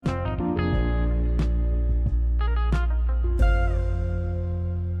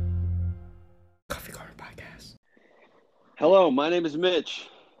Hello, my name is Mitch,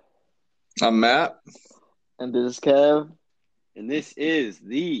 I'm Matt. And this is Kev. and this is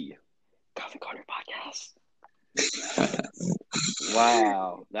the Coffee Corner Podcast.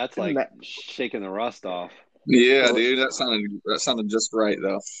 wow. That's like Ma- shaking the rust off. Yeah, oh, dude, that sounded just right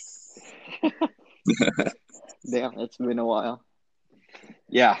though. damn, it's been a while.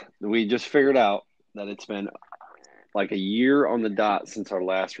 Yeah, we just figured out that it's been like a year on the dot since our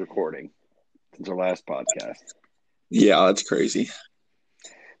last recording, since our last podcast. Yeah, that's crazy.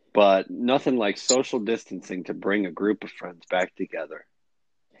 But nothing like social distancing to bring a group of friends back together.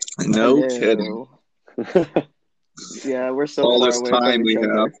 No kidding. Hello. Yeah, we're so All far this away from time each we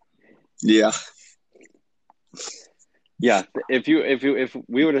have. other. Yeah. Yeah, if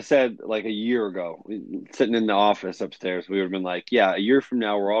we would have said like a year ago, sitting in the office upstairs, we would have been like, yeah, a year from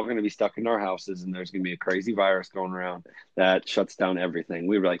now, we're all going to be stuck in our houses, and there's going to be a crazy virus going around that shuts down everything.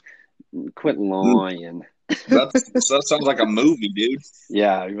 We were like, quit lying. That sounds like a movie, dude.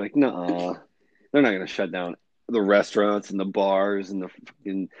 Yeah, you're like, no, they're not going to shut down the restaurants and the bars and the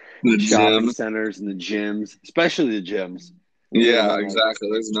fucking The shopping gym. centers and the gyms, especially the gyms. We would have Yeah, been like, exactly.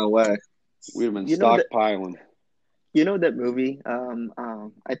 There's no way. we would have been You know that stockpiling. that movie.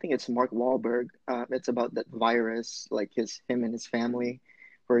 I think it's Mark Wahlberg. It's about that virus, like him and his family,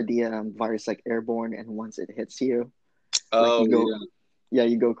 where the virus like airborne, and once it hits you, like Oh yeah.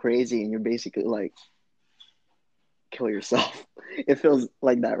 you go crazy, and you're basically like kill yourself. It feels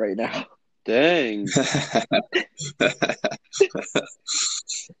like that right now. Dang. So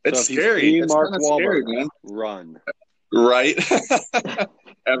It's if you scary. see It's Mark kind of scary, Wahlberg, man. run. Right?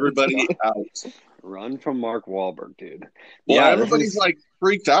 Everybody out. Run from Mark Wahlberg, dude. Well, Yeah, this everybody's is like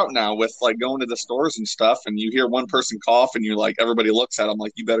freaked out now with like going to the stores and stuff, and you hear one person cough, and you're like, everybody looks at them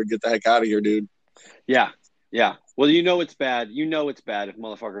like, you better get the heck out of here, dude. yeah, yeah. Well, you know it's bad. You know it's bad if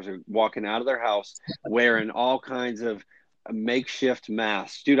motherfuckers are walking out of their house wearing all kinds of makeshift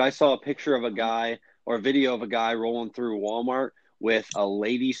masks. Dude, I saw a picture of a guy or a video of a guy rolling through Walmart with a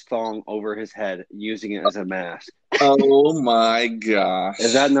lady's thong over his head using it as a mask. Oh my gosh.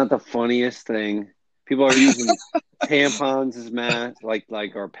 Is that not the funniest thing? People are using tampons as masks, like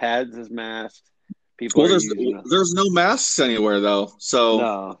or pads as masks. People Well, are there's using there's no masks anywhere though,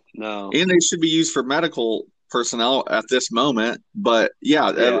 so no, and they should be used for medical personnel at this moment. But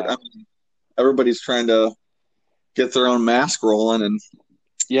yeah, yeah, I mean, everybody's trying to get their own mask rolling, and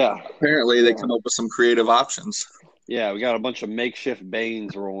yeah, apparently they Yeah, come up with some creative options. yeah. We got a bunch of makeshift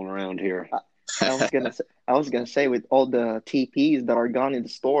Banes rolling around here. I was gonna say with all the TPs that are gone in the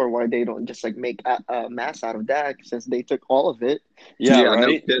store, why they don't just like make a mass out of that since they took all of it. Yeah, Yeah, no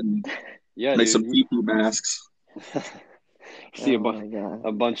right. kidding. Yeah, Make some dude. pee-pee masks. See Oh my god.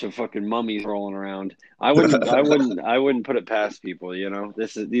 a bunch of fucking mummies rolling around. I wouldn't put it past people. You know,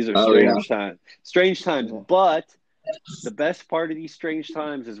 these are Oh yeah. strange times. Yeah. But the best part of these strange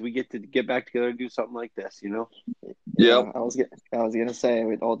times is we get to get back together and do something like this. You know. Yep. Yeah, I was gonna say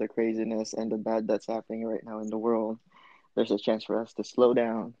with all the craziness and the bad that's happening right now in the world, there's a chance for us to slow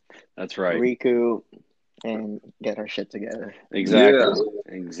down, That's right. recoup, and get our shit together. Exactly.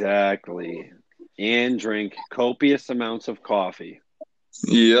 Yeah. Exactly. And drink copious amounts of coffee.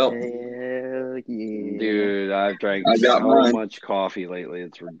 Yep. Hell yeah. Dude, I've drank I got so mine. much coffee lately.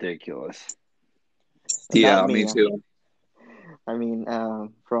 It's ridiculous. Not Yeah, me me. too.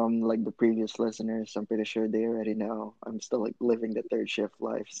 From like the previous listeners, I'm pretty sure they already know I'm still like living the third shift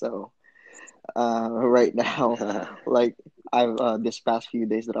life. So, right now, like I've this past few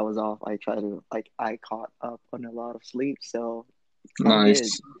days that I was off, I caught up on a lot of sleep. So kind of good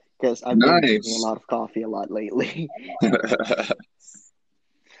Nice. because I've been drinking a Nice. lot of coffee a lot lately.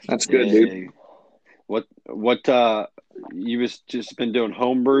 That's good, dude. Yeah. What you was just been doing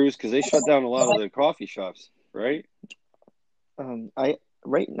home brews because they shut down a lot of the coffee shops, right? I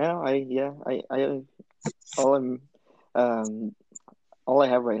right now, I all I'm um all I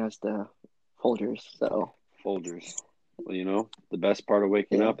have right now is the Folgers. So Folgers. Well, the best part of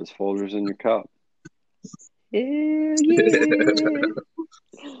waking yeah. up is Folgers in your cup. Hell yeah.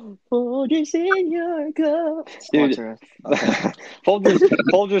 Folgers in your cup. Dude, Sponsor us. Okay.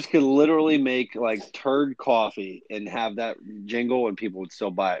 Folgers could literally make like turd coffee and have that jingle and people would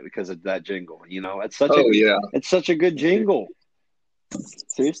still buy it because of that jingle. Oh yeah. It's such a good jingle.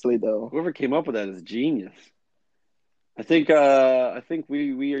 Seriously though. Whoever came up with that is genius. I think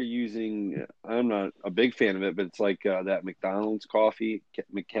we are using. I'm not a big fan of it, but it's like that McDonald's coffee,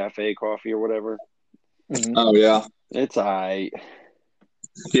 McCafe coffee or whatever. Hmm. Oh yeah. It's I.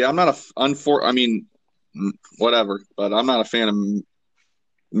 Yeah, I'm not I mean, whatever, but I'm not a fan of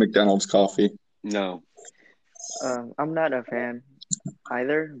McDonald's coffee. No. I'm not a fan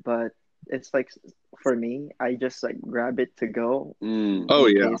either, but it's like for me, I just like grab it to go Oh in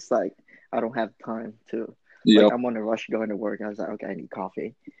yeah. case like I don't have time to. Like Yep. I'm on a rush going to work. I was like, okay, I need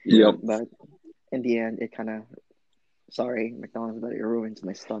coffee. Yep. But in the end, it kind of, sorry, McDonald's, but it ruins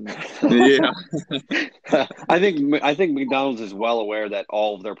my stomach. Yeah. I think McDonald's is well aware that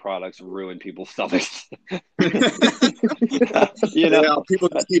all of their products ruin people's stomachs. Yeah, people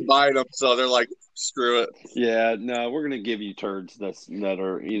just keep buying them, so they're like, screw it. Yeah, no, we're gonna give you turds that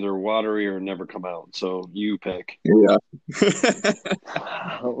are either watery or never come out. So you pick. Yeah.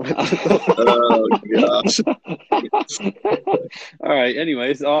 Oh, gosh. All right.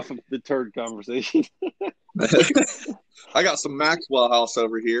 Anyways, off of the turd conversation. I got some Maxwell House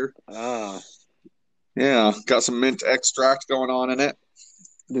over here. Ah, Yeah, got some mint extract going on in it.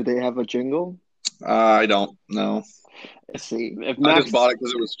 do they have a jingle? I don't know. Let's see. I just bought it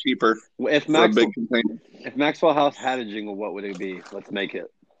because it was cheaper if for a big container. If Maxwell House had a jingle, what would it be? Let's make it.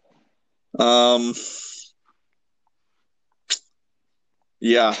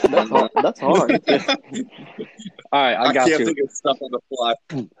 Yeah, That's hard. All right, I got can't you. think of stuff on the fly.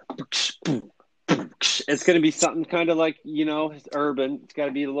 It's going to be something kind of like, it's urban. It's got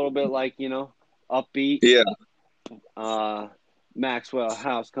to be a little bit like, upbeat. Yeah. Maxwell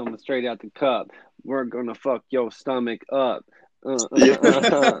House coming straight out the cup. We're going to fuck your stomach up. Welcome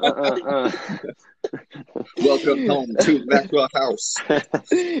home to Maxwell House.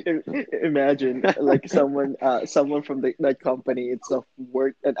 Imagine like someone from that company itself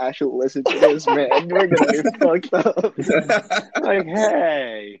work and actually listen to this, man. We're gonna be fucked up. Like,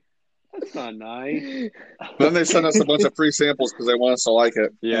 hey, that's not nice. Then they send us a bunch of free samples because they want us to like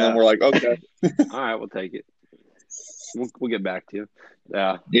it. Yeah. And then we're like, okay. All right, we'll take it. We'll get back to you.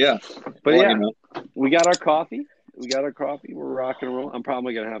 Yeah. Yeah. But yeah, we got our coffee. We're rocking and rolling. I'm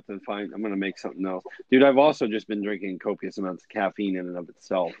probably going to have to I'm going to make something else. Dude, I've also just been drinking copious amounts of caffeine in and of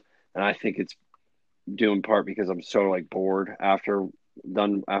itself. And I think it's due in part because I'm so like bored after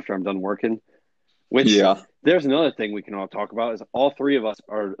I'm done working. Which there's another thing we can all talk about is all three of us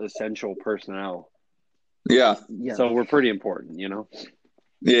are essential personnel. Yeah. So we're pretty important,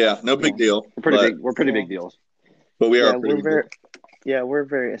 Yeah, no big deal. We're pretty big deals. But we are we're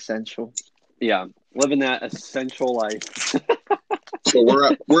very essential. Yeah, living that essential life. So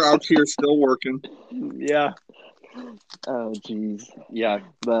we're out here still working. Yeah. Oh jeez. Yeah.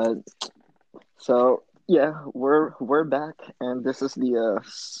 But so yeah, we're back, and this is the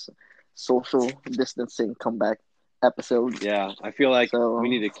social distancing comeback episode. Yeah, I feel like we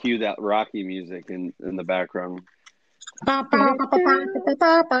need to cue that Rocky music in the background.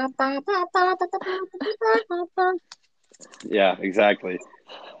 Yeah, exactly.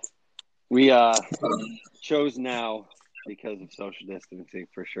 We chose now because of social distancing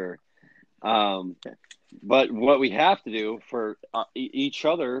for sure. But what we have to do for each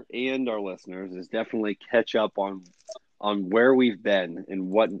other and our listeners is definitely catch up on where we've been and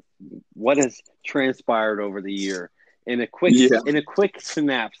what has transpired over the year in a quick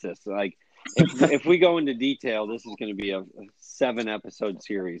synopsis. Like if we go into detail, this is going to be a 7-episode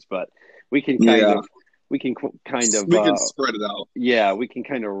series, but we can we can spread it out. Yeah, we can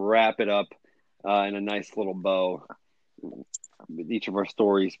kind of wrap it up in a nice little bow with each of our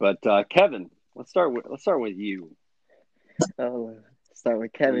stories. But Kevin, let's start with you. Oh, start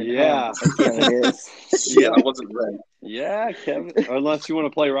with Kevin. Yeah, it is. Yeah, I wasn't ready. Yeah, Kevin. Unless you want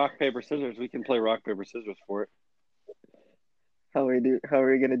to play rock paper scissors, we can play rock paper scissors for it. How are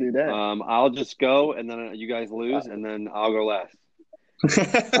we gonna do that? I'll just go, and then you guys lose, and then I'll go last.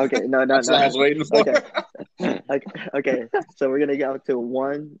 Okay, no. That's what I was waiting for. Okay. So we're gonna go to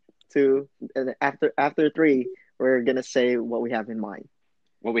 1, 2, and after 3, we're gonna say what we have in mind.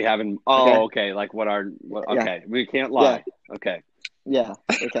 What we have in? Oh, okay. Like okay, yeah. We can't lie. Yeah. Okay. Yeah,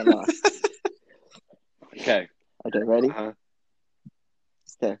 we can't lie. Okay. Okay, ready? Uh-huh.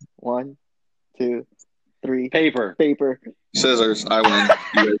 Okay, 1, 2, 3. Paper. Scissors. I win.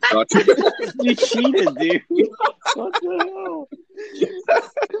 You guys suck. You cheated, dude. What the hell?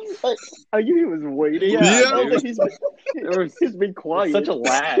 I knew he was waiting. Yeah. He's been quiet. Such a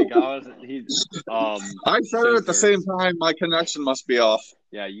lag. I said it at the same time. My connection must be off.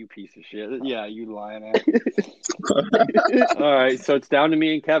 Yeah, you piece of shit. Yeah, you lying ass. All right, so it's down to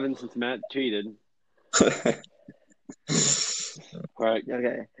me and Kevin since Matt cheated. All right.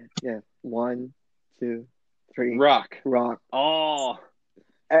 Okay. Yeah. 1, 2, 3. Rock. Oh.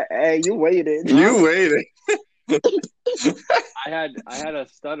 Hey, you waited. You waited. I had a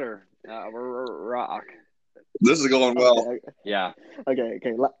stutter. Rock. This is going well. Okay. Yeah. Okay.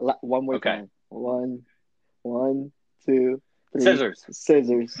 One more time. 1, 2, 3.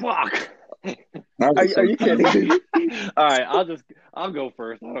 Scissors. Fuck. Are you kidding me? All right, I'll go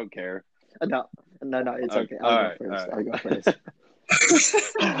first. I don't care. No. No, it's Okay. okay. All I'll go right. All first. right. I'll go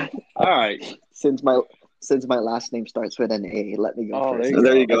first. All right. Since my last name starts with an A, let me go Oh, there first. you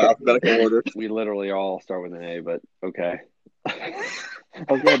There go. you go. Okay. Alphabetical order. We literally all start with an A, but okay.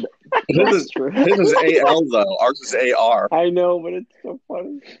 Oh yeah, His that's is true. his is AL though. Ours is AR. I know, but it's so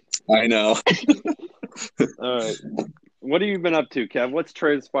funny. I know. All right. What have you been up to, Kev? What's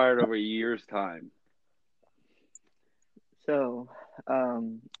transpired over a year's time? So,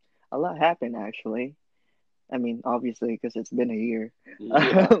 a lot happened actually. I mean, obviously, because it's been a year.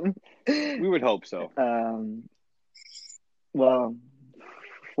 Yeah, Um, we would hope so. um, well,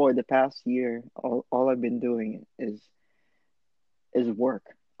 for the past year, all I've been doing is work.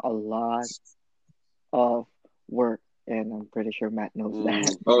 A lot of work, and I'm pretty sure Matt knows that.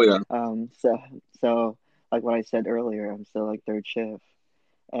 Mm, Oh yeah. So like what I said earlier, I'm still like third shift,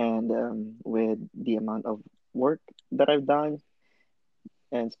 and with the amount of work that I've done,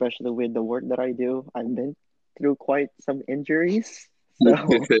 and especially with the work that I do, I've been through quite some injuries.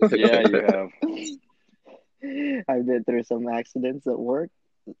 So yeah, you have. I've been through some accidents at work,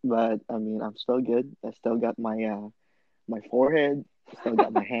 but I mean, I'm still good. I still got my forehead, still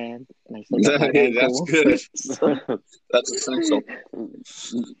got my hand, and I still got my Hey, that's ankles. good. So, That's essential.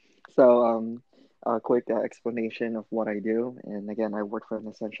 so a quick explanation of what I do. And again, I work for an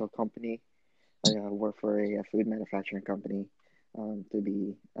essential company. I work for a food manufacturing company, to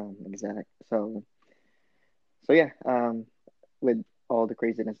be exact. So yeah, with all the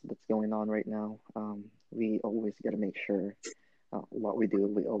craziness that's going on right now, we always got to make sure what we do.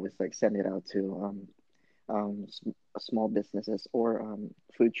 We always like send it out to small businesses or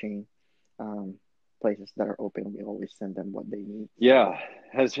food chain um, places that are open. We always send them what they need. So, Yeah.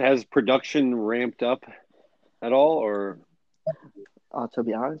 Has production ramped up at all, or to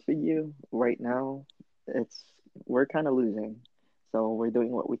be honest with you, right now, it's we're kind of losing. So we're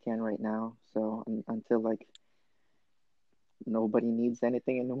doing what we can right now. So until like nobody needs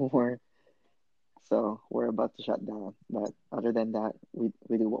anything anymore, so we're about to shut down. But other than that, we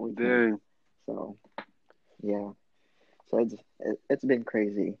do what we can. dang? So yeah, so it's been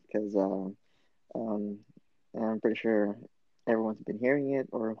crazy because um, and I'm pretty sure everyone's been hearing it,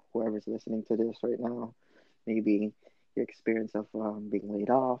 or whoever's listening to this right now, maybe your experience of being laid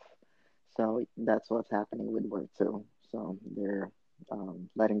off. So that's what's happening with work too. So they're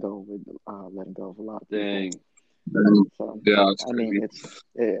letting go of a lot of people. Dang. So Yeah, it's I mean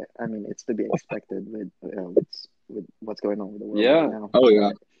crazy. it's to be expected with what's going on with the world right Yeah. now. Oh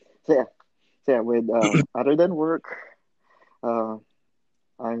yeah. But yeah, so yeah, with other than work, uh,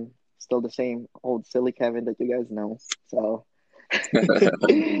 I'm still the same old silly Kevin that you guys know. So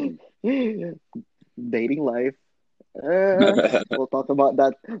dating life. We'll talk about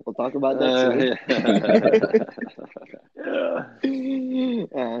that. We'll talk about that soon. Yeah.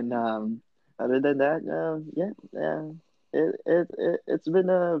 And other than that, yeah, it's been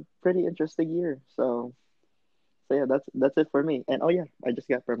a pretty interesting year. So yeah, that's it for me. And oh yeah, I just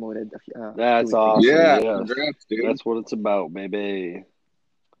got promoted 2 That's weeks ago. awesome. Yeah, Yes. congrats, dude. That's what it's about, maybe.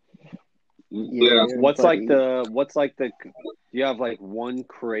 Yeah, Yeah. buddy. What's like the do you have like one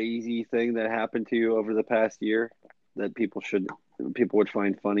crazy thing that happened to you over the past year that people would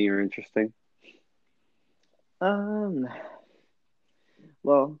find funny or interesting? Um,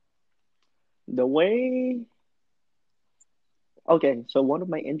 well, the way. Okay, so one of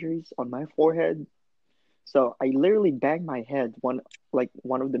my injuries on my forehead. So I literally banged my head one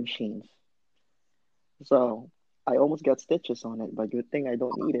of the machines. So I almost got stitches on it, but good thing I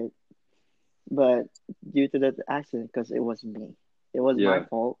don't need it. But due to that accident, because it was me, it was my Yeah.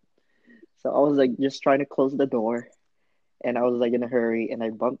 fault. So I was like just trying to close the door, and I was like in a hurry, and I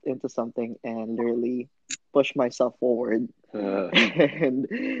bumped into something and literally pushed myself forward Uh, and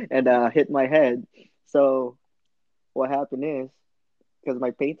hit my head. So what happened is because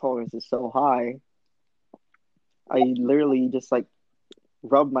my pain tolerance is so high, I literally just like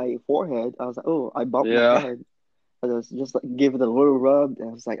rubbed my forehead. I was like, oh, I bumped my yeah. head. I was just like give it a little rub, and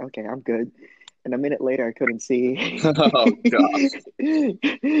I was like, okay, I'm good. And a minute later, I couldn't see Oh gosh.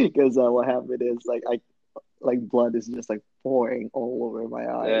 because what happened is like I like blood is just like pouring all over my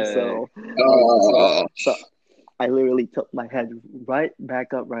eyes. Hey. Oh. So I literally took my head right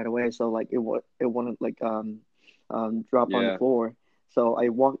back up right away. So like it wouldn't like drop on the Yeah. floor. So I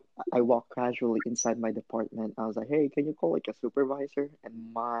walked casually inside my department. I was like, hey, can you call like a supervisor?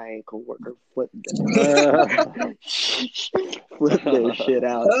 And my coworker flipped flipped their shit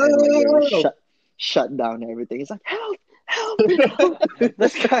out and like literally Oh. shut down everything. He's like, help, help, help.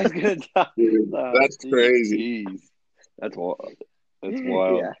 This guy's gonna die. Dude, that's crazy. Jeez. That's wild. That's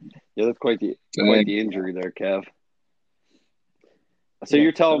wild. Yeah, Yeah, that's quite Dang. the injury there, Kev. So yeah.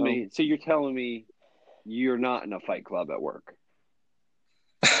 you're telling me you're not in a fight club at work.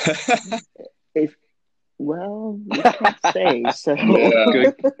 If Well, we can't say so. Yeah.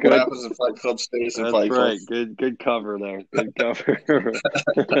 Good, What good. happens in Fight Club stays in That's Fight Club. right. Good cover there. Good cover.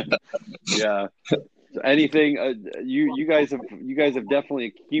 Yeah. So anything you guys have definitely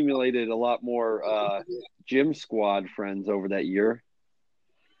accumulated a lot more gym squad friends over that year.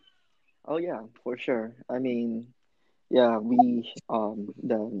 Oh yeah, for sure. I mean, yeah, we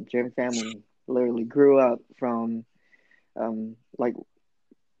the Jim family literally grew up um like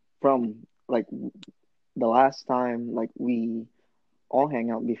from the last time like we all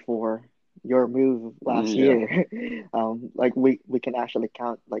hang out before your move last Yeah. year. Like we can actually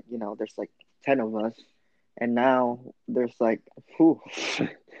count, like, there's like 10 of us, and now there's like whew,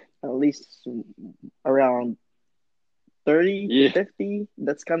 at least around 30 to Yeah. 50.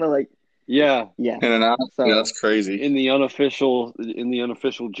 That's kind of like, Yeah. yeah. In and out. So Yeah, that's crazy. In the unofficial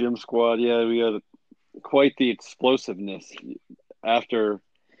gym squad, yeah, we had quite the explosiveness after.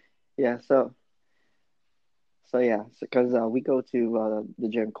 yeah, yeah, because we go to the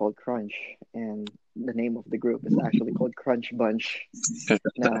gym called Crunch, and the name of the group is actually called Crunch Bunch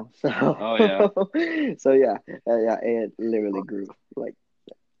now. So Oh yeah. so yeah, yeah, it literally grew like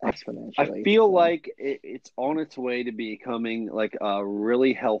I exponentially. feel So like it's on its way to becoming like a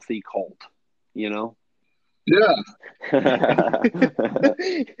really healthy cult, you know? Yeah.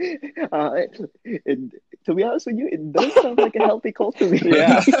 To be honest with you, it does sound like a healthy cult to me.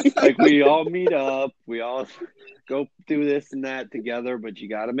 Yeah, like we all meet up, we all go do this and that together, but you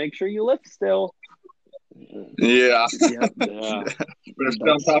got to make sure you lift still. Yeah. Yep, Yeah, Better stay on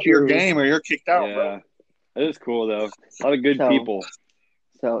that's top of your true. game or you're kicked out, bro. yeah, it is cool though. A lot of good So, people.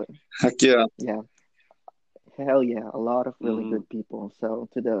 so Heck yeah. yeah, hell yeah, a lot of really Hmm. good people. So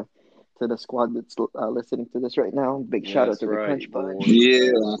to the squad that's listening to this right now, big shout out That's to the right, Crunch Bunch. boys. Yeah.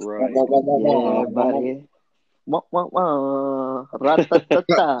 That's right. Yeah, buddy. Wah, wah, wah.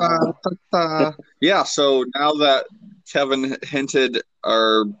 Ratatata. Yeah, so now that Kevin hinted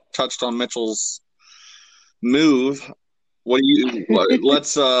or touched on Mitchell's move, what do you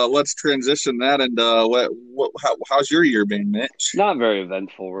let's transition that and how's your year been, Mitch? Not very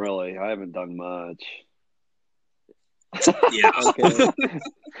eventful, really. I haven't done much. Yeah. Okay.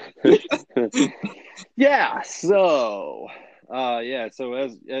 Yeah. So, So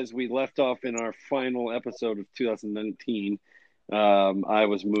as we left off in our final episode of 2019, I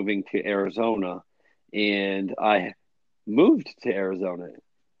was moving to Arizona, and I moved to Arizona.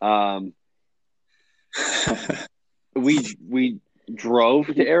 Um, we drove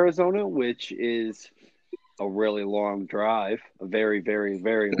to Arizona, which is a really long drive, a very, very,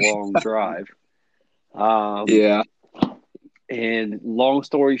 very long drive. Yeah. And long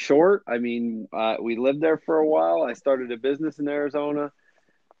story short, I mean, we lived there for a while. I started a business in Arizona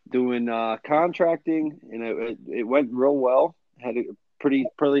doing contracting, and it went real well. Had a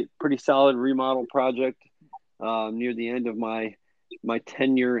pretty solid remodel project near the end of my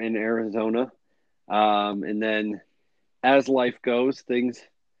tenure in Arizona. And then, as life goes, things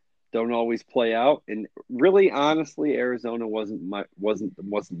don't always play out. And really, honestly, Arizona wasn't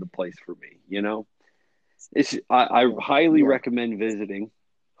the place for me. You know, I highly Yeah. recommend visiting.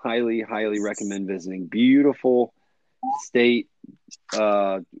 Highly recommend visiting. Beautiful state.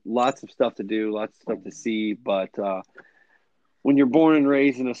 Lots of stuff to do, lots of stuff to see. But when you're born and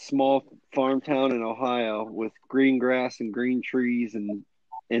raised in a small farm town in Ohio with green grass and green trees and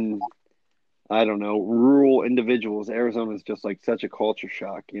I don't know, rural individuals, Arizona is just like such a culture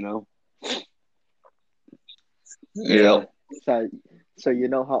shock, you know? Yeah. So you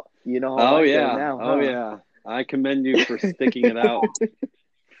know how Oh I feel yeah. now, Oh huh? yeah. I commend you for sticking it out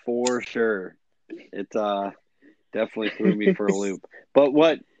for sure. It definitely threw me for a loop. But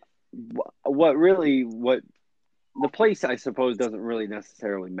what the place I suppose doesn't really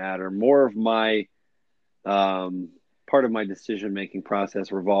necessarily matter. More of my part of my decision making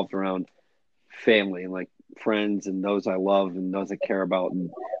process revolved around family and like friends and those I love and those I care about and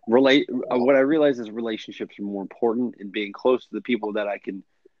relate. What I realize is relationships are more important, and being close to the people that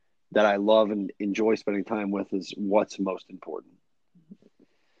I love and enjoy spending time with is what's most important.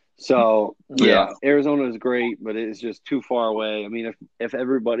 So Yeah. yeah, Arizona is great, but it is just too far away. I mean, if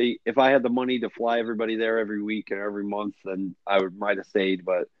I had the money to fly everybody there every week or every month, then I might have stayed.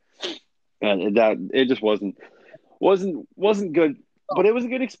 But that it just wasn't good. But it was a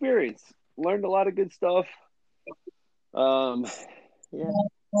good experience. Learned a lot of good stuff. Um, Yeah,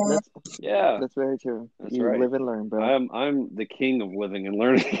 that's yeah, that's very true. that's You right. live and learn, bro. I'm the king of living and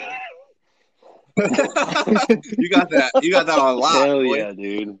learning. You got that. You got that on lock, Hell boy. yeah,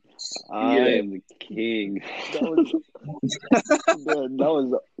 dude. I Yeah. am the king.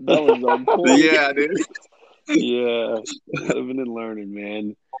 That was on point. Yeah, dude. Yeah, living and learning,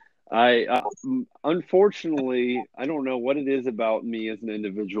 man. I unfortunately, I don't know what it is about me as an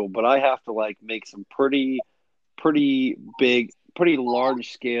individual, but I have to like make some pretty big, pretty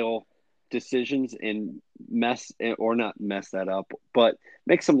large scale decisions and mess or not mess that up, but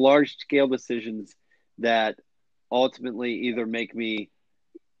make some large scale decisions that ultimately either make me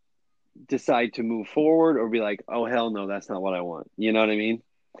decide to move forward or be like, oh hell no, that's not what I want. You know what I mean?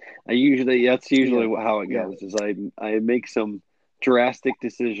 That's usually Yeah, how it yeah, goes. Is I make some drastic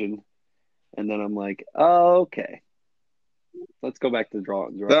decision and then I'm like, oh, okay, let's go back to the That's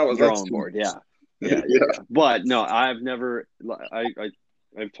drawing board. Yeah, yeah. yeah. But no, I've never.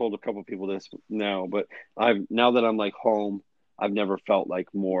 I've told a couple of people this now, but I've now that I'm like home, I've never felt like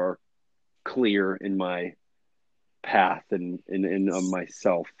more clear in my path and in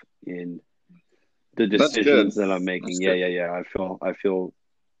myself in the That's good. decisions that I'm That's making. Yeah, good. yeah, yeah. I feel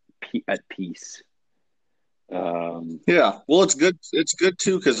at peace. Yeah. Well, it's good. It's good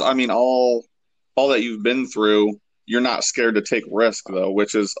too because I mean, all that you've been through, you're not scared to take risk though,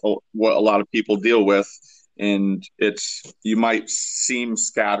 which is what a lot of people deal with. And it's you might seem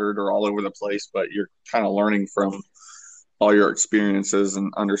scattered or all over the place, but you're kind of learning from all your experiences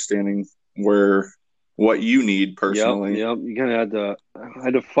and understanding where what you need Yep, personally. yep. You kind of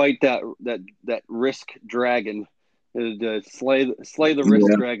had to fight that risk dragon, to slay the risk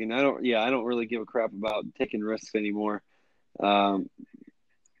Yeah. dragon. I don't really give a crap about taking risks anymore. Um,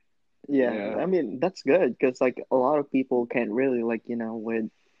 yeah. yeah, I mean, that's good because like a lot of people can't really like with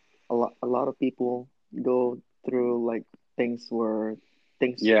a lot of people go through like things where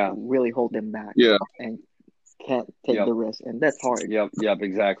things yeah, really hold them back Yeah. and can't take yep, the risk, and that's hard. yep,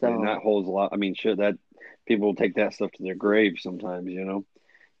 exactly. And that So holds a lot. I mean, shit, that people take that stuff to their grave sometimes.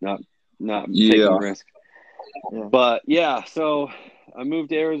 Not not taking Yeah. risks. yeah, But yeah, so I moved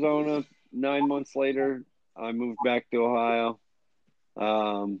to Arizona. 9 months later, I moved back to Ohio.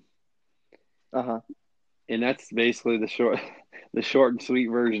 Um, uh-huh. and that's basically the short and sweet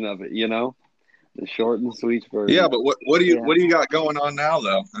version of it. The short and sweet Yeah, version. but what Yeah, do you got going on now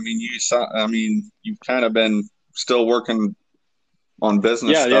though? I mean, you've kind of been still working on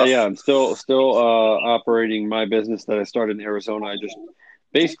business Yeah, yeah, stuff. yeah. I'm still operating my business that I started in Arizona. I just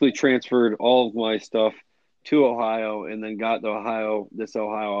basically transferred all of my stuff to Ohio and then got this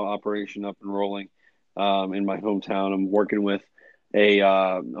Ohio operation up and rolling in my hometown. I'm working with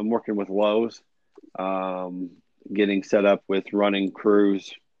Lowe's, um, getting set up with running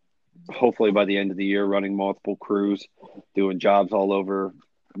crews. Hopefully by the end of the year, running multiple crews, doing jobs all over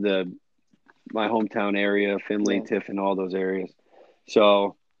the my hometown area, Findlay, yeah, Tiffin, all those areas.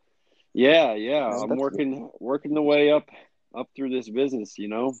 So yeah, yeah. yeah. I'm That's good. working the way up through this business,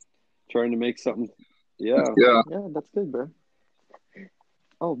 trying to make something. Yeah. Yeah. Yeah, that's good, bro.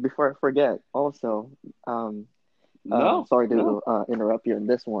 Oh, before I forget, also, um, No, sorry no. to interrupt you in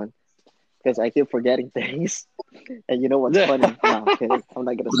this one because I keep forgetting things. And you know what's funny? No, I'm kidding. I'm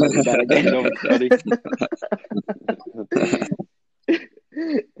not gonna start with that again. What's funny?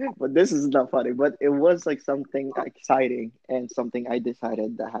 But this is not funny. But it was like something exciting and something I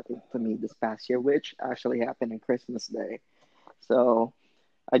decided that happened to me this past year, which actually happened on Christmas Day. So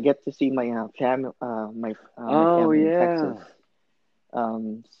I get to see my Oh family in Texas.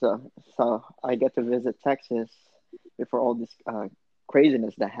 yeah. So I get to visit Texas before all this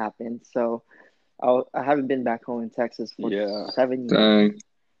craziness that happened. So I haven't been back home in Texas for Yeah. 7 years. Dang.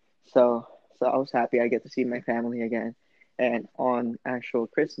 So so I was happy I get to see my family again. And on actual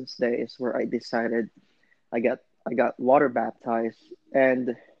Christmas Day is where I decided I got water baptized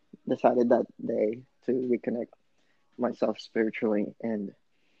and decided that day to reconnect myself spiritually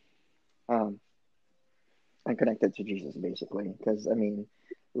um and connected to Jesus basically. Because I mean,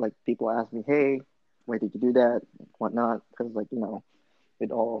 like people ask me, hey, why did you do that, whatnot? Because like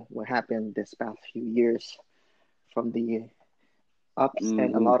with all what happened this past few years, from the ups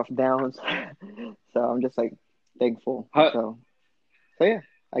and a Hmm. lot of downs. So I'm just like thankful. How, So yeah,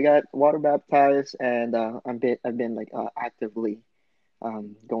 I got water baptized, and I've been like actively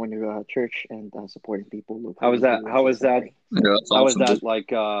going to church and supporting people how is locally that? who are How so is that? suffering. Yeah, So that's How is awesome, dude. that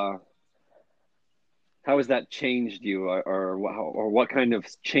like? How has that changed you, or what kind of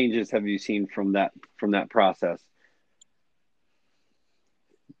changes have you seen from that process?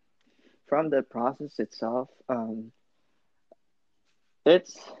 from the process itself,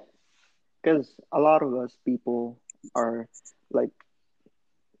 it's because a lot of us people are like,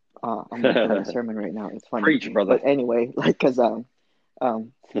 I'm gonna tell you a sermon right now. It's funny, Preach, brother. but anyway, like because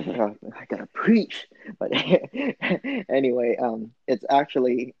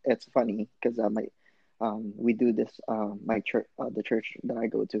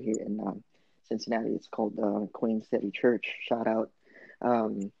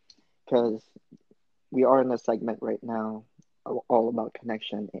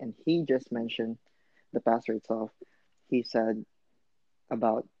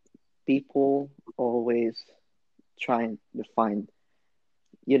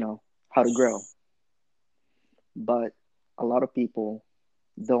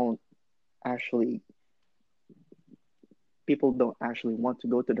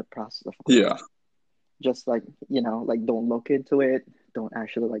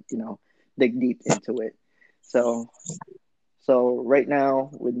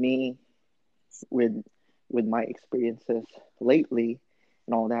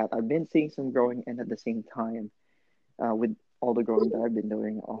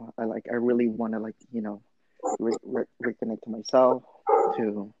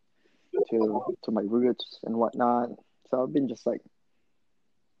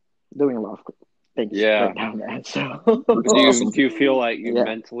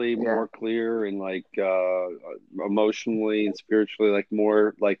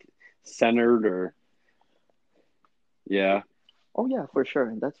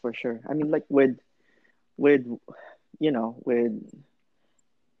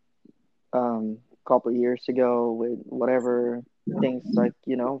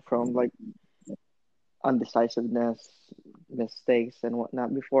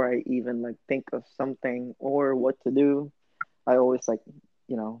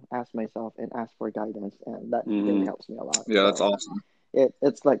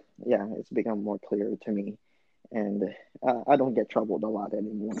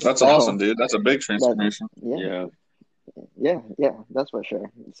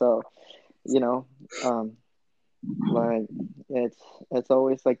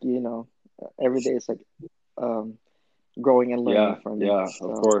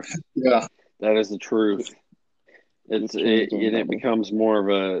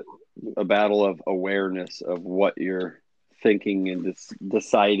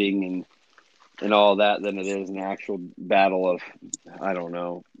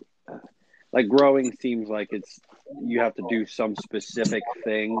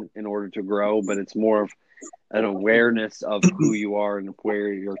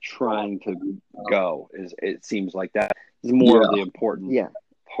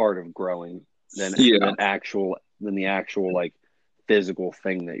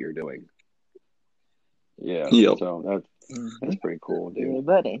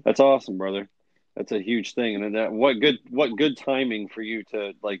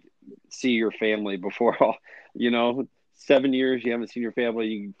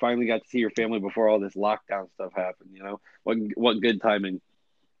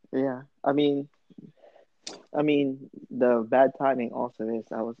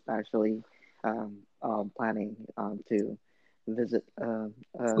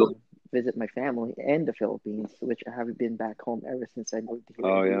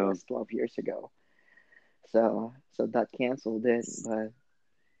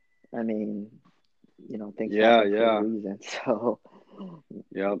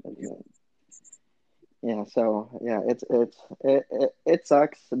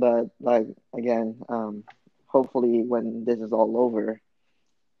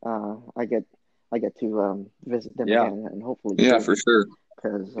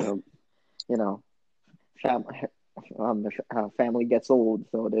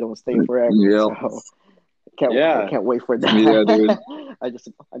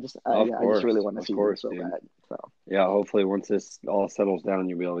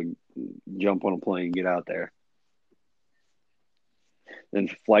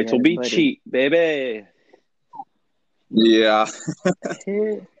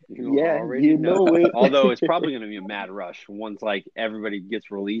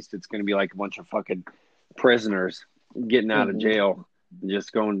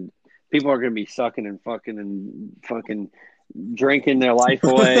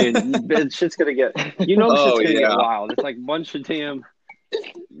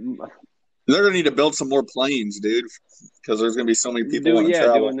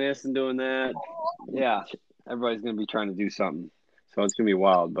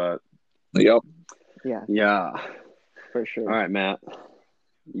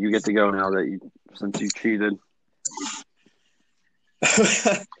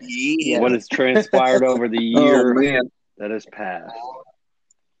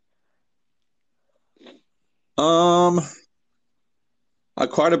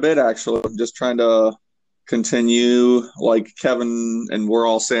Quite a bit, actually. I'm just trying to continue, like Kevin and we're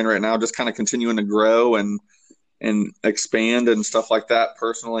all saying right now, just kind of continuing to grow and expand and stuff like that,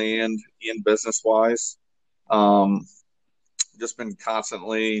 personally and business wise. Um, just been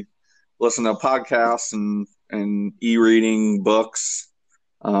constantly listening to podcasts and e-reading books,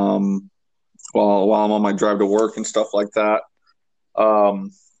 um, while I'm on my drive to work and stuff like that.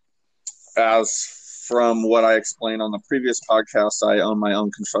 Um, as from what I explained on the previous podcast, I own my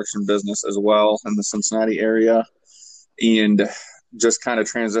own construction business as well in the Cincinnati area, and just kind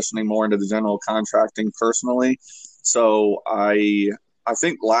of transitioning more into the general contracting personally. So I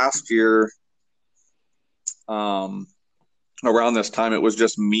think last year, um, around this time, it was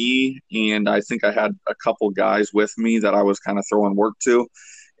just me, and I think I had a couple guys with me that I was kind of throwing work to.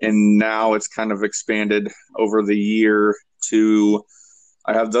 And now it's kind of expanded over the year to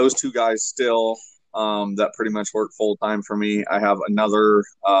I have those two guys still, that pretty much work full time for me. I have another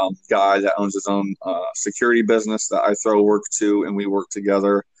guy that owns his own security business that I throw work to, and we work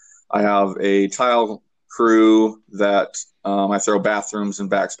together. I have a tile crew that I throw bathrooms and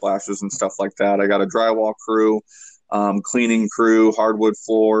backsplashes and stuff like that. I got a drywall crew, cleaning crew, hardwood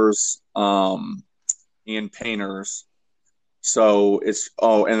floors, and painters. So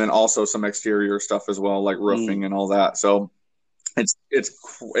and then also some exterior stuff as well, like roofing and all that. So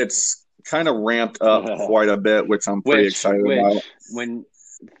it's kind of ramped up quite a bit, which I'm pretty excited about. When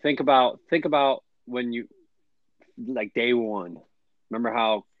think about when you like day one. Remember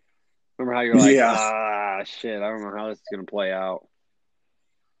how you're like, shit, I don't know how this is gonna play out.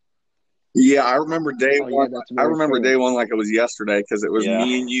 Yeah, I remember day one. I remember day one like it was yesterday because it was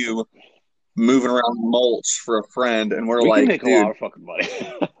me and you moving around mulch for a friend, and we like, can make a lot of fucking money.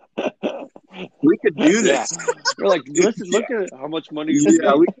 We could do this. Yeah. We're like, listen, look at how much money you we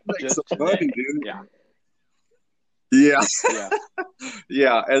can make some money, dude. Yeah.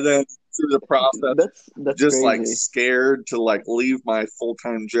 And then through the process, that's just crazy. like scared to like leave my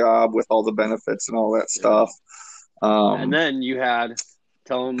full-time job with all the benefits and all that stuff. And then you had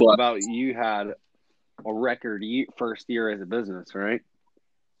you had a record first year as a business, right?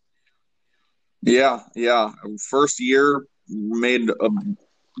 Yeah. First year made a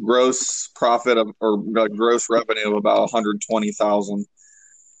gross profit or gross revenue of about 120,000,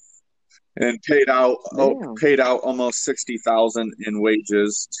 and paid out almost 60,000 in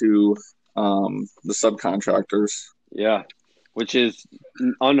wages to the subcontractors. Yeah, which is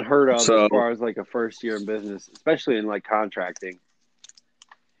unheard of as far as like a first year in business, especially in like contracting.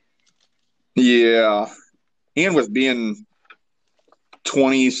 Yeah, and with being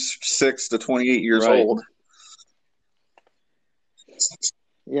 26 to 28 years old.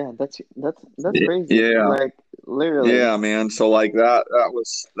 Yeah, that's crazy. Yeah, like literally. Yeah, man. So like that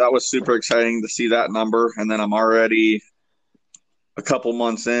was super exciting to see that number, and then I'm already a couple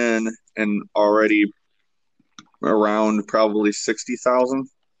months in and already around probably 60,000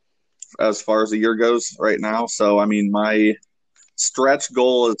 as far as the year goes right now. So I mean, my stretch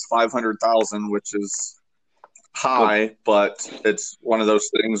goal is 500,000, which is high, but it's one of those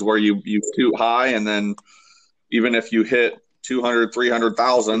things where you shoot high, and then even if you hit 200,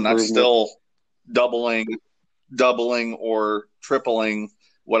 300,000, that's still doubling or tripling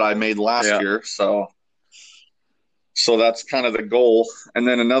what I made last year. So that's kind of the goal. And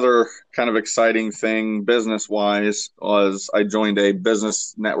then another kind of exciting thing business wise was I joined a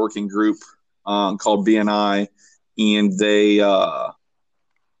business networking group called BNI, and they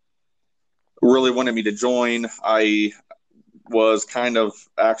really wanted me to join. I was kind of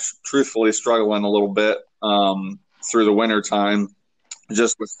truthfully struggling a little bit through the winter time,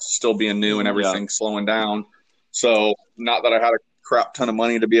 just with still being new and everything slowing down. So not that I had a crap ton of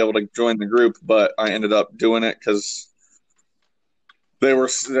money to be able to join the group, but I ended up doing it because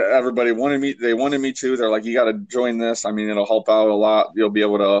everybody wanted me. They wanted me to. They're like, you got to join this. I mean, it'll help out a lot. You'll be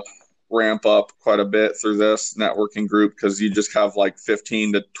able to ramp up quite a bit through this networking group because you just have like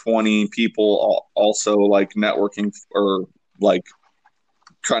 15 to 20 people also like networking or like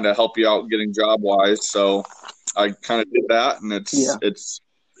trying to help you out getting job wise. So I kind of did that, and it's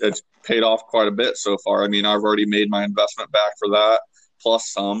paid off quite a bit so far. I mean, I've already made my investment back for that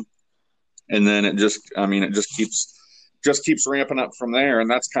plus some, and then it just keeps ramping up from there. And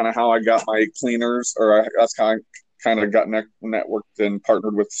that's kind of how I got my cleaners, that's how I kind of got networked and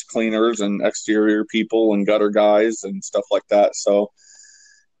partnered with cleaners and exterior people and gutter guys and stuff like that. So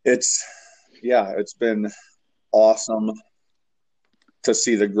it's been awesome to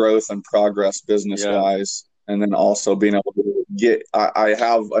see the growth and progress business wise. And then also being able to I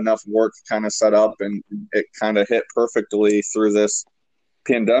have enough work kind of set up, and it kind of hit perfectly through this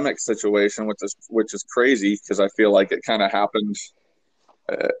pandemic situation, which is crazy because I feel like it kind of happened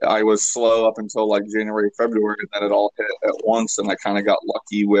I was slow up until like January, February, and then it all hit at once. And I kind of got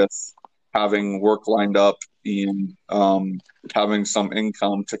lucky with having work lined up and having some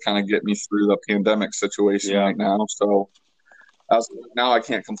income to kind of get me through the pandemic situation right now. So as of now, I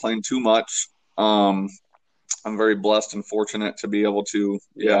can't complain too much. I'm very blessed and fortunate to be able to,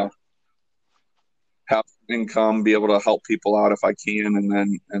 have income, be able to help people out if I can,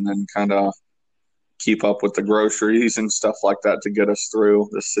 and then kind of keep up with the groceries and stuff like that to get us through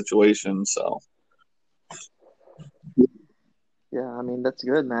this situation. So, Yeah, I mean that's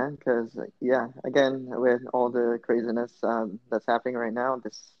good, man. Because again, with all the craziness that's happening right now,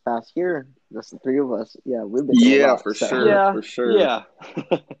 this past year, just the three of us, we've been through a lot. for So, sure, for sure.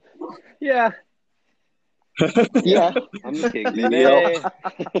 Yeah. yeah. I'm the king, baby.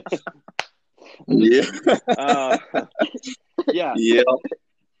 Yeah.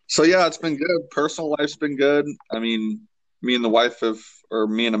 So it's been good. Personal life's been good. I mean, me and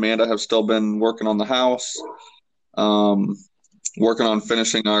Amanda have still been working on the house, working on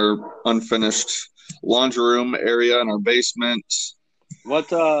finishing our unfinished laundry room area in our basement.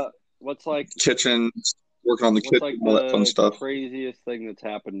 What's like kitchen? Working on the kitchen, like all that fun stuff. Craziest thing that's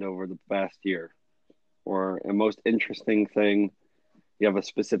happened over the past year, or a most interesting thing? You have a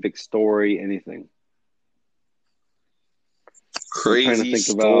specific story, anything? Crazy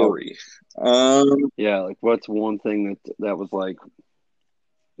story. Like what's one thing that was like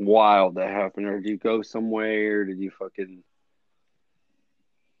wild that happened, or did you go somewhere? Did you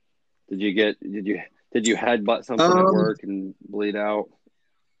headbutt something at work and bleed out?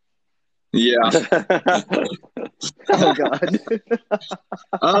 Yeah. Oh God.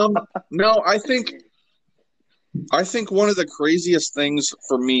 No, I think one of the craziest things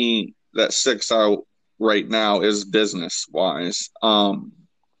for me that sticks out right now is business wise.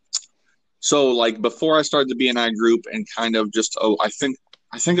 So like before I started the BNI group and kind of just I think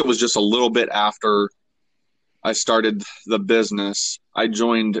it was just a little bit after I started the business, I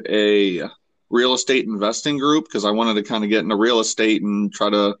joined a real estate investing group because I wanted to kind of get into real estate and try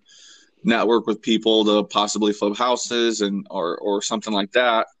to network with people to possibly flip houses or something like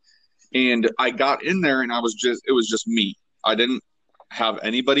that. And I got in there and it was just me. I didn't have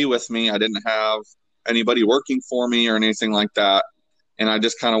anybody with me. I didn't have anybody working for me or anything like that. And I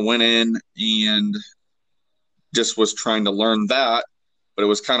just kind of went in and just was trying to learn that. But it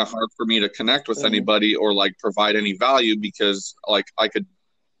was kind of hard for me to connect with anybody or like provide any value because like I could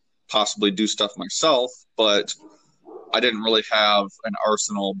possibly do stuff myself, but I didn't really have an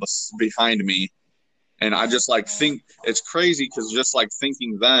arsenal behind me. And I just like think it's crazy because just like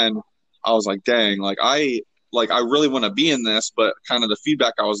thinking then, I was like, dang, I really want to be in this, but kind of the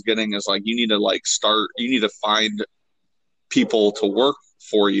feedback I was getting is like, you need to find people to work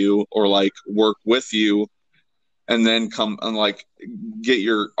for you or like work with you and then come and like get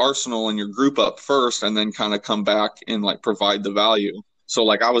your arsenal and your group up first and then kind of come back and like provide the value. So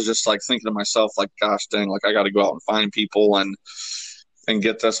like, I was just like thinking to myself, like, gosh, dang, like I got to go out and find people and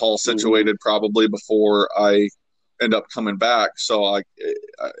get this all situated probably before I end up coming back. So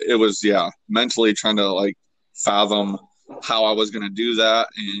it was mentally trying to like fathom how I was going to do that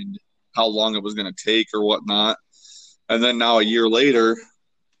and how long it was going to take or whatnot. And then now a year later,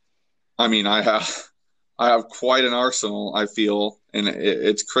 I mean, I have quite an arsenal, I feel, and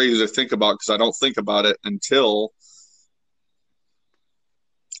it's crazy to think about because I don't think about it until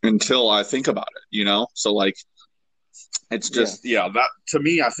I think about it, you know? So like, it's just, that to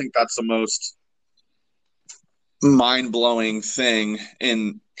me, I think that's the most mind-blowing thing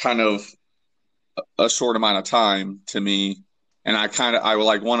in kind of a short amount of time to me. And I would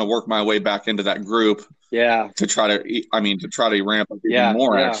like want to work my way back into that group. Yeah. To try to ramp up even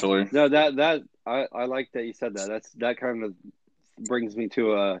more, actually. No, that I like that you said that. That kind of brings me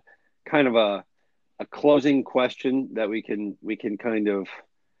to a kind of a closing question that we can kind of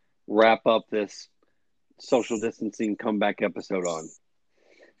wrap up this social distancing comeback episode on.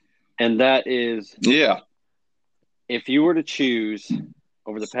 And that is, if you were to choose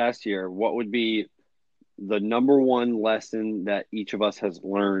over the past year, what would be the number one lesson that each of us has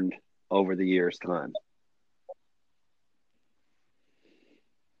learned over the year's time?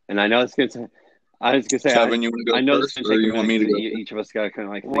 And I know it's good to. I was gonna say, Kevin, you want to go first, or you want me to go? Each of us got to kind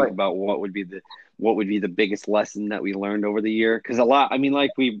of like think about what would be the biggest lesson that we learned over the year. Because a lot, I mean,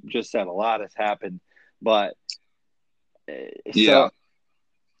 like we just said, a lot has happened, but I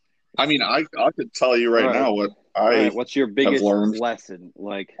mean, I could tell you right now what what's your biggest lesson?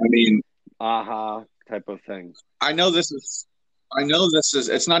 Like, I mean, aha type of thing. I know this is.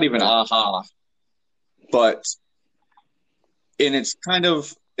 It's not even aha, but and it's kind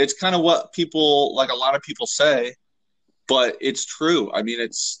of what people like. A lot of people say but it's true. I mean,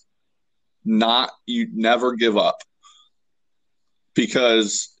 it's not, you never give up,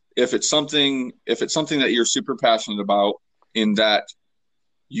 because if it's something that you're super passionate about, in that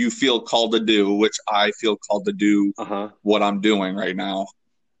you feel called to do, which I feel called to do what I'm doing right now,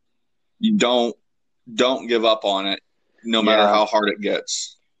 you don't give up on it, no matter how hard it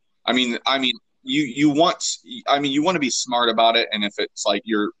gets. I mean, you want to be smart about it, and if it's like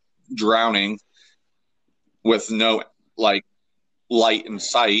you're drowning with no like light in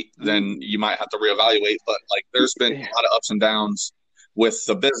sight, then you might have to reevaluate. But like, there's been a lot of ups and downs with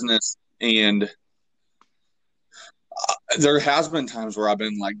the business, and there has been times where I've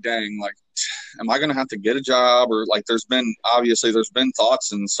been like, dang, like, am I going to have to get a job? Or like, there's been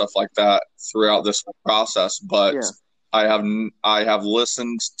thoughts and stuff like that throughout this process, but I have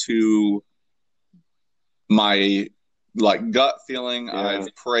listened to my like gut feeling.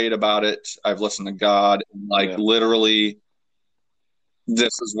 I've prayed about it. I've listened to God. Like literally,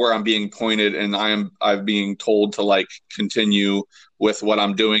 this is where I'm being pointed, and I'm being told to like continue with what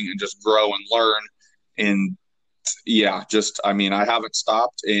I'm doing and just grow and learn. And I haven't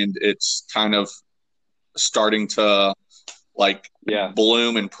stopped, and it's kind of starting to like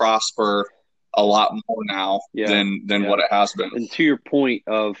bloom and prosper a lot more now than what it has been. And to your point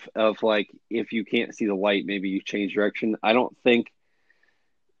of like, if you can't see the light, maybe you change direction.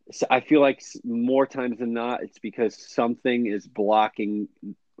 I feel like more times than not, it's because something is blocking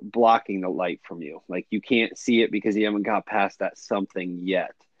the light from you. Like, you can't see it because you haven't got past that something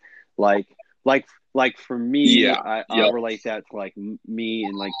yet. Like for me, I'll relate that to like me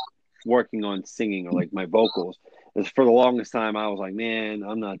and like working on singing or like my vocals. Is for the longest time I was like, man,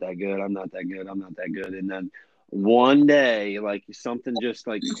 I'm not that good. And then one day, like, something just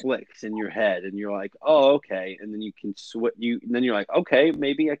like clicks in your head, and you're like, oh, okay. And then you can and then you're like, okay,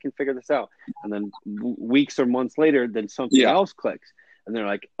 maybe I can figure this out. And then weeks or months later, then something else clicks, and they're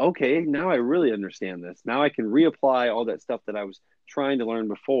like, okay, now I really understand this. Now I can reapply all that stuff that I was trying to learn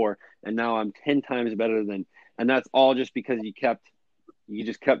before, and now I'm 10 times better than. And that's all just because you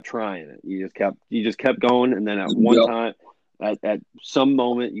just kept trying it. You just kept going, and then at one time, at some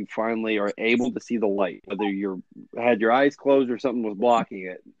moment, you finally are able to see the light. Whether you had your eyes closed or something was blocking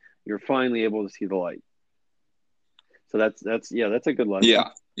it, you're finally able to see the light. So that's a good lesson. Yeah.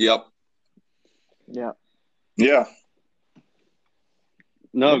 Yep. Yeah. Yeah.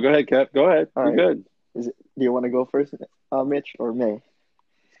 No, go ahead, Kev. Go ahead. You're good. Do you want to go first, Mitch, or May?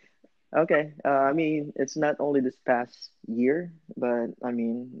 Okay. I mean, it's not only this past year, but I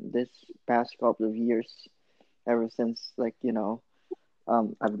mean, this past couple of years, ever since, like,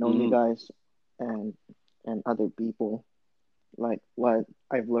 I've known you guys and other people. Like, what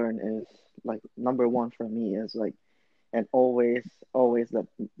I've learned is, like, number one for me is like, and always that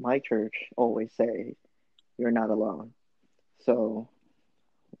my church always say, you're not alone. So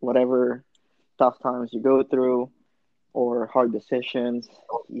whatever tough times you go through or hard decisions,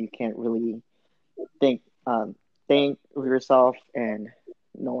 you can't really think of yourself and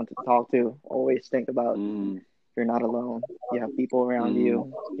no one to talk to. Always think about you're not alone. You have people around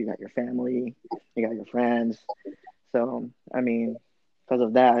you. You got your family. You got your friends. So, I mean, because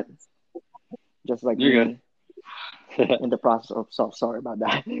of that, just like you're good. In the process of, sorry about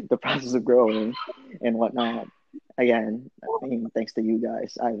that, the process of growing and whatnot. Again, I mean, thanks to you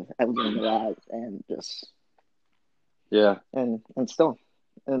guys, I've learned a lot, and just and still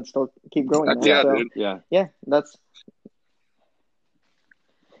keep growing. Yeah, so, dude.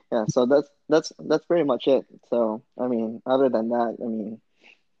 So that's pretty much it. So, I mean, other than that, I mean,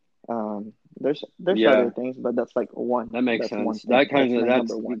 there's other things, but that's like one. That makes sense. That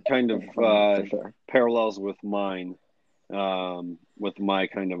kind of parallels with mine, with my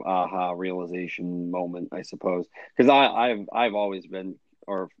kind of aha realization moment, I suppose. Because I've always been,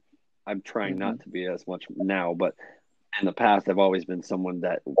 or I'm trying not to be as much now, but in the past I've always been someone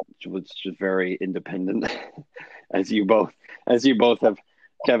that was just very independent, as you both have.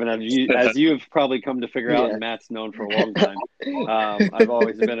 Kevin, as you have probably come to figure out, and Matt's known for a long time, I've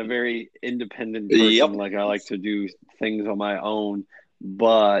always been a very independent person. Yep. Like, I like to do things on my own,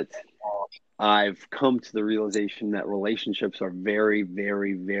 but I've come to the realization that relationships are very,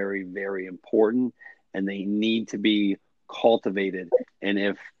 very, very, very important, and they need to be cultivated. And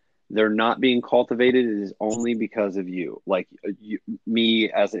if they're not being cultivated, it is only because of you, like me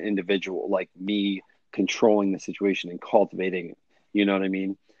as an individual, like me controlling the situation and cultivating it. You know what I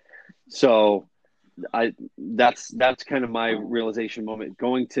mean? So that's kind of my realization moment.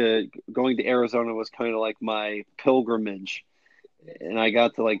 Going to Arizona was kind of like my pilgrimage, and I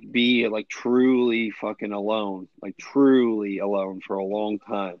got to like be like truly fucking alone, like truly alone for a long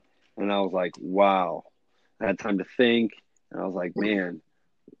time. And I was like, wow. I had time to think, and I was like, man,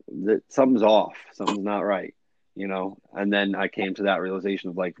 something's off. Something's not right, you know? And then I came to that realization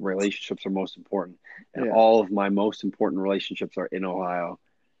of like relationships are most important. And Yeah. all of my most important relationships are in Ohio.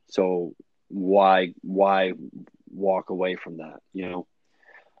 So why walk away from that, you know?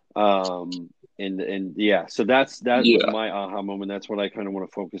 And yeah, so that was my aha moment. That's what I kind of want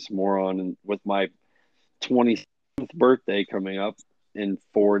to focus more on. And with my 27th birthday coming up in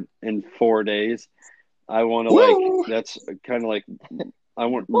 4 days, I want to like, that's kind of like, I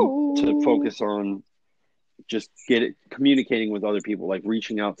want to focus on just communicating with other people, like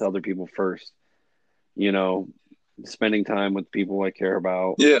reaching out to other people first, you know, spending time with people I care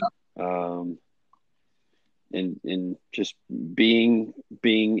about. Yeah. And just being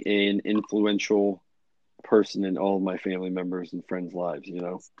an influential person in all of my family members and friends' lives, you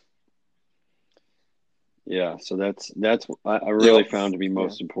know? Yeah. So that's I really found to be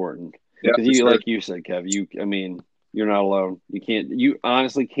most important. Yeah. Because like you said, Kev, you're not alone. You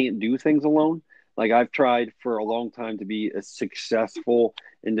honestly can't do things alone. Like I've tried for a long time to be a successful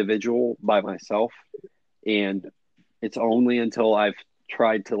individual by myself. And it's only until I've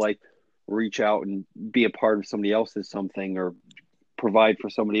tried to like reach out and be a part of somebody else's something or provide for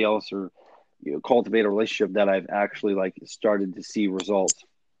somebody else or, you know, cultivate a relationship that I've actually like started to see results,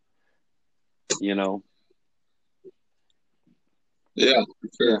 you know? Yeah, for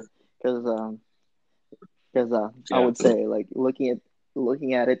sure. Because I would say like looking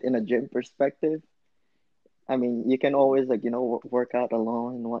at it in a gym perspective, I mean, you can always like, you know, work out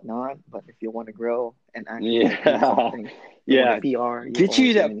alone and whatnot, but if you want to grow and actually do something, you want to PR, get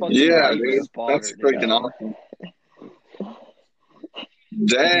you that fucking life spotter, that's freaking awesome.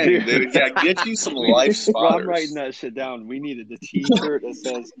 Dang, dude. Yeah, get you some life spotters. I'm writing that shit down. We needed the T-shirt that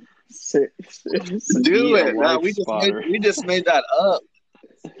says "Do it." No, we just made that up.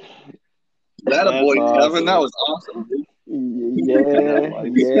 That a boy, awesome. Kevin. That was awesome, dude.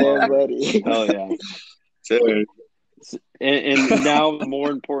 Yeah, buddy. Hell yeah. Dude. And now more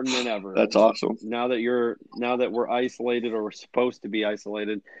important than ever. That's awesome. Now that we're isolated or we're supposed to be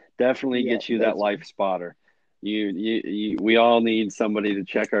isolated, definitely get you that life spotter. We all need somebody to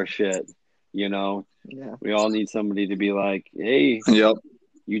check our shit, you know. Yeah. We all need somebody to be like, hey, yep,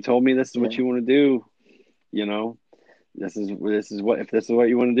 you told me this is what you want to do, you know. This is what if this is what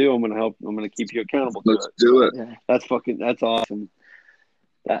you want to do, I'm gonna help. I'm gonna keep you accountable. Let's do it. Yeah. That's awesome.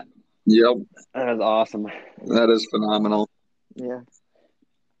 That is awesome. That is phenomenal. Yeah.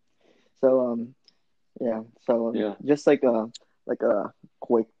 So just like a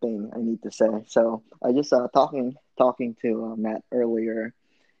quick thing I need to say. So I just talking to Matt eroearlier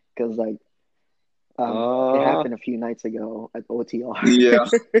because like it happened a few nights ago at OTR. Yeah.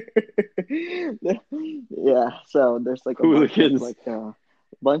 Yeah. So there's like a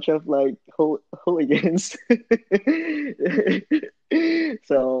bunch of hooligans.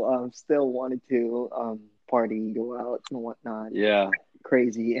 So still wanted to party, go out and whatnot. Yeah.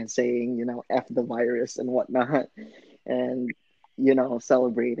 Crazy and saying, you know, F the virus and whatnot. And, you know,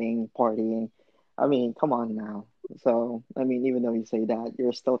 celebrating, partying. I mean, come on now. So, I mean, even though you say that,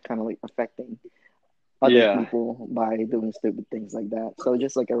 you're still kind of like affecting other people by doing stupid things like that. So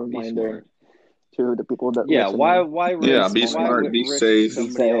just like a reminder to the people that listen, why risk, be smart, be safe,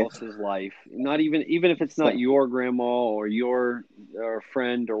 somebody else's life. Not even if it's not your grandma or your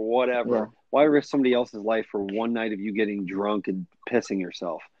friend or whatever. Yeah. Why risk somebody else's life for one night of you getting drunk and pissing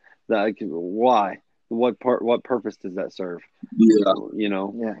yourself? Why? What purpose does that serve? Yeah. You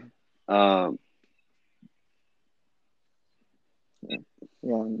know? Yeah.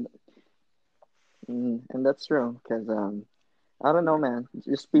 Yeah. And that's true because I don't know, man.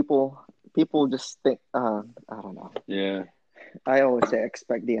 Just people just think I don't know. Yeah. I always say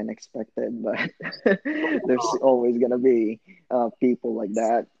expect the unexpected, but there's always gonna be people like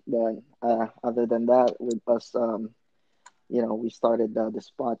that. But other than that, with us, you know, we started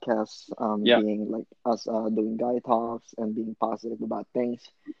this podcast being like us doing guy talks and being positive about things.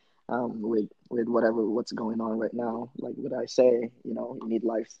 With what's going on right now, like what I say, you know, you need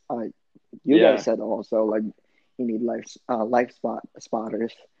life. You guys said also like you need life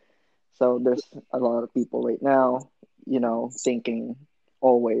spotters. So there's a lot of people right now, you know, thinking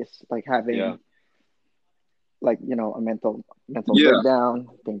always like having like, you know, a mental breakdown,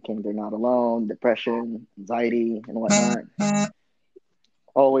 thinking they're not alone, depression, anxiety, and whatnot.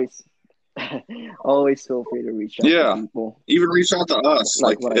 Always feel free to reach out to people. Even reach out to us.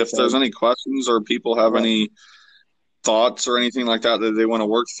 Like if there's any questions or people have any thoughts or anything like that they want to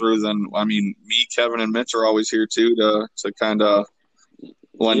work through, then I mean, me, Kevin, and Mitch are always here too to kind of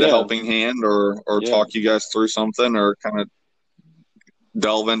lend a helping hand or talk you guys through something or kind of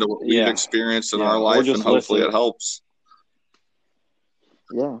delve into what we've Yeah. experienced in Yeah, our or life, just and hopefully listen. it helps.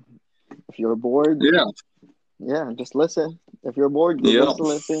 Yeah. If you're bored, Yeah. just listen. If you're bored, give Yep. us a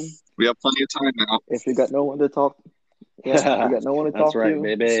listen. We have plenty of time now. If you got no one to talk, if you got no one to That's talk right, to,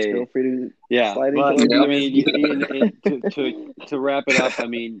 baby. feel free to Yeah, slide but into our I DMs. mean, to wrap it up, I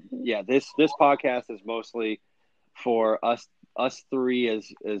mean, yeah, this podcast is mostly for us three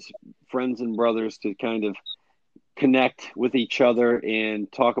as friends and brothers to kind of connect with each other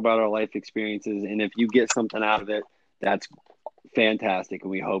and talk about our life experiences. And if you get something out of it, that's fantastic,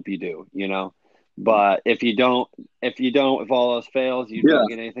 and we hope you do. But if if all else fails, you Yeah, don't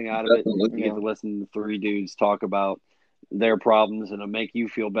get anything out of it. definitely. You get to listen to three dudes talk about their problems, and it'll make you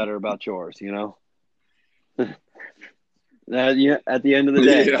feel better about yours. Yeah, at the end of the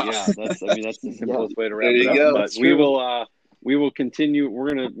day, Yeah. that's the simplest way to wrap There it you up. go. But That's true. we will continue. We're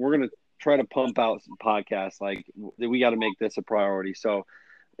gonna try to pump out some podcasts. Like, we got to make this a priority. So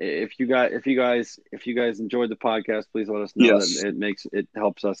if you guys enjoyed the podcast, please let us know. Yes. That it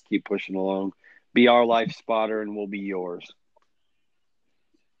helps us keep pushing along. Be our life spotter, and we'll be yours.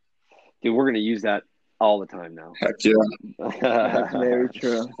 Dude, we're gonna use that all the time now. Heck yeah. That's very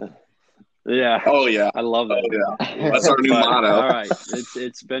true. Yeah. Oh yeah. I love that. Oh yeah. That's our new motto. All right.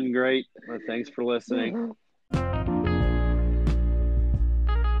 It's been great. Thanks for listening.